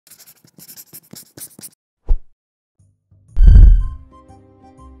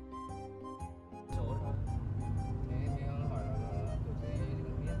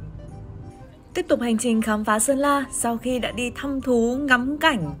Tiếp tục hành trình khám phá Sơn La, sau khi đã đi thăm thú, ngắm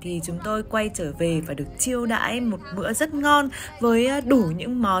cảnh thì chúng tôi quay trở về và được chiêu đãi một bữa rất ngon với đủ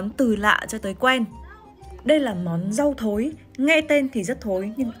những món từ lạ cho tới quen. Đây là món rau thối, nghe tên thì rất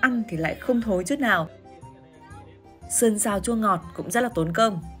thối nhưng ăn thì lại không thối chút nào. Sườn xào chua ngọt cũng rất là tốn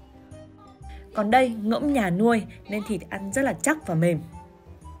cơm. Còn đây ngỗng nhà nuôi nên thịt ăn rất là chắc và mềm.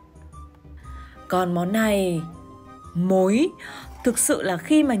 Còn món này, mối. Thực sự là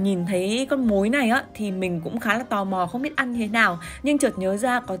khi mà nhìn thấy con mối này á thì mình cũng khá là tò mò không biết ăn như thế nào. Nhưng chợt nhớ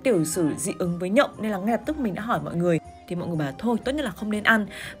ra có tiểu sử dị ứng với nhộng nên là ngay lập tức mình đã hỏi mọi người. Thì mọi người bảo thôi tốt nhất là không nên ăn.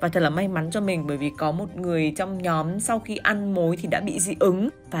 Và thật là may mắn cho mình bởi vì có một người trong nhóm sau khi ăn mối thì đã bị dị ứng.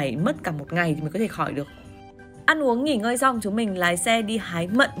 Phải mất cả một ngày thì mới có thể khỏi được. Ăn uống nghỉ ngơi xong chúng mình lái xe đi hái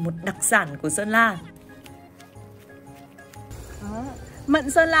mận, một đặc sản của Sơn La.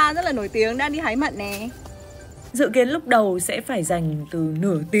 Mận Sơn La rất là nổi tiếng, đang đi hái mận nè. Dự kiến lúc đầu sẽ phải dành từ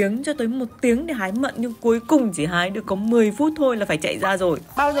nửa tiếng cho tới 1 tiếng để hái mận, nhưng cuối cùng chỉ hái được có 10 phút thôi là phải chạy ra rồi.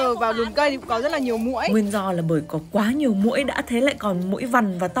 Bao giờ vào vườn cây thì cũng có rất là nhiều muỗi. Nguyên do là bởi có quá nhiều muỗi, đã thế lại còn muỗi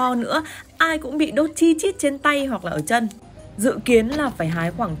vằn và to nữa. Ai cũng bị đốt chi chít trên tay hoặc là ở chân. Dự kiến là phải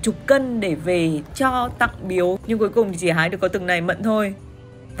hái khoảng chục cân để về cho tặng biếu, nhưng cuối cùng thì chỉ hái được có từng này mận thôi.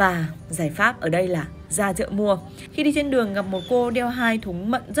 Và giải pháp ở đây là ra chợ mua. Khi đi trên đường gặp một cô đeo 2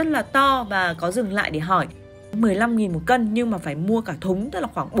 thúng mận rất là to và có dừng lại để hỏi. 15.000 một cân nhưng mà phải mua cả thúng, tức là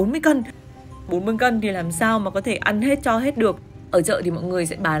khoảng 40 cân. 40 cân thì làm sao mà có thể ăn hết cho hết được. Ở chợ thì mọi người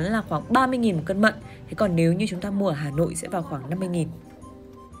sẽ bán là khoảng 30.000 một cân mận. Thế còn nếu như chúng ta mua ở Hà Nội sẽ vào khoảng 50.000.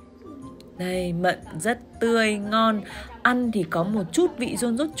 Đây, mận rất tươi, ngon. Ăn thì có một chút vị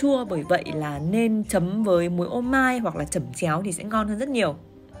giòn rốt chua, bởi vậy là nên chấm với muối ô mai hoặc là chẩm chéo thì sẽ ngon hơn rất nhiều.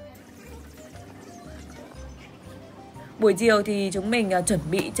 Buổi chiều thì chúng mình chuẩn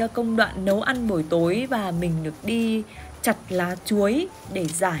bị cho công đoạn nấu ăn buổi tối và mình được đi chặt lá chuối để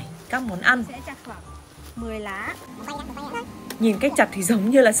giải các món ăn. Sẽ chặt khoảng 10 lá. Nhìn cách chặt thì giống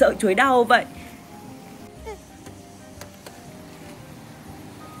như là sợ chuối đau vậy.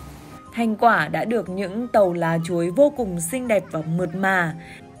 Thành quả đã được những tàu lá chuối vô cùng xinh đẹp và mượt mà.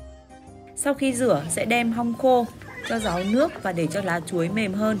 Sau khi rửa sẽ đem hong khô cho ráo nước và để cho lá chuối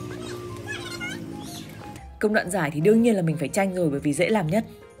mềm hơn. Công đoạn giải thì đương nhiên là mình phải chanh rồi bởi vì dễ làm nhất.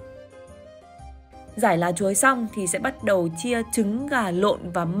 Giải lá chuối xong thì sẽ bắt đầu chia trứng gà lộn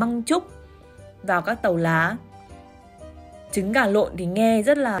và măng trúc vào các tàu lá. Trứng gà lộn thì nghe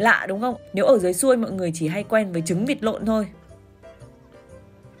rất là lạ đúng không? Nếu ở dưới xuôi mọi người chỉ hay quen với trứng vịt lộn thôi.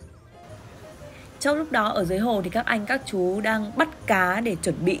 Trong lúc đó ở dưới hồ thì các anh các chú đang bắt cá để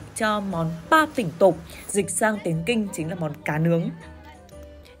chuẩn bị cho món pỉnh tộp, dịch sang tiếng Kinh chính là món cá nướng.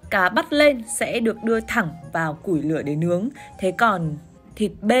 Cá bắt lên sẽ được đưa thẳng vào củi lửa để nướng. Thế còn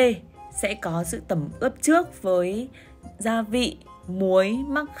thịt bê sẽ có sự tẩm ướp trước với gia vị, muối,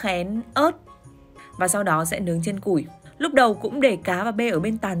 mắc khén, ớt. Và sau đó sẽ nướng trên củi. Lúc đầu cũng để cá và bê ở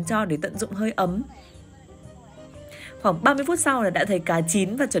bên tàn tro để tận dụng hơi ấm. Khoảng 30 phút sau là đã thấy cá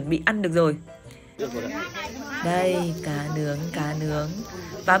chín và chuẩn bị ăn được rồi. Đây, cá nướng.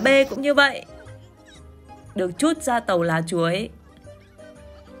 Và bê cũng như vậy. Được trút ra tàu lá chuối.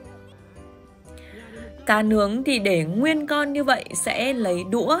 Cá nướng thì để nguyên con như vậy sẽ lấy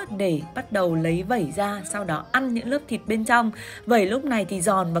đũa để bắt đầu lấy vẩy ra, sau đó ăn những lớp thịt bên trong. Vẩy lúc này thì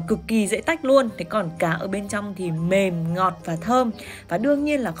giòn và cực kỳ dễ tách luôn. Thế còn cá ở bên trong thì mềm, ngọt và thơm. Và đương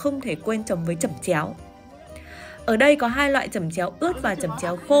nhiên là không thể quên chấm với chẩm chéo. Ở đây có 2 loại chẩm chéo ướt và chẩm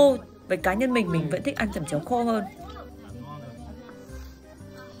chéo khô. Với cá nhân mình vẫn thích ăn chẩm chéo khô hơn.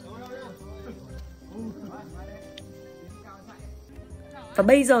 Và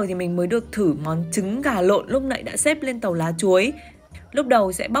bây giờ thì mình mới được thử món trứng gà lộn lúc nãy đã xếp lên tàu lá chuối. Lúc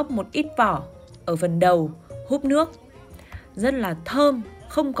đầu sẽ bóc một ít vỏ ở phần đầu, húp nước. Rất là thơm,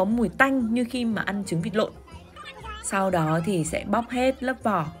 không có mùi tanh như khi mà ăn trứng vịt lộn. Sau đó thì sẽ bóc hết lớp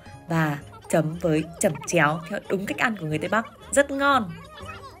vỏ và chấm với chẩm chéo theo đúng cách ăn của người Tây Bắc. Rất ngon.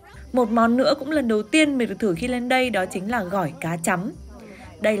 Một món nữa cũng lần đầu tiên mình được thử khi lên đây, đó chính là gỏi cá chấm.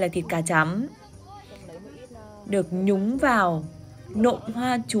 Đây là thịt cá chấm được nhúng vào nộm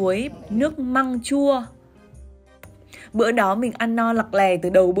hoa chuối, nước măng chua. Bữa đó mình ăn no lặc lè từ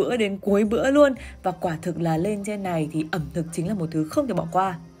đầu bữa đến cuối bữa luôn. Và quả thực là lên trên này thì ẩm thực chính là một thứ không thể bỏ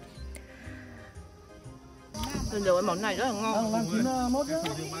qua. Lần đầu cái món này rất là ngon.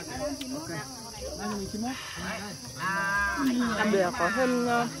 Đặc biệt là có hơn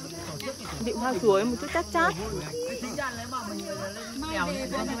vị hoa chuối một chút chát chát.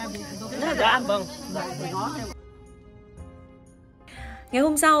 Rất là dễ ăn. Vâng. Ngày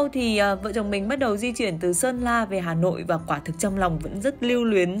hôm sau thì vợ chồng mình bắt đầu di chuyển từ Sơn La về Hà Nội. Và quả thực trong lòng vẫn rất lưu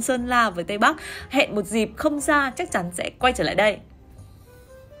luyến Sơn La với Tây Bắc. Hẹn một dịp không xa chắc chắn sẽ quay trở lại đây.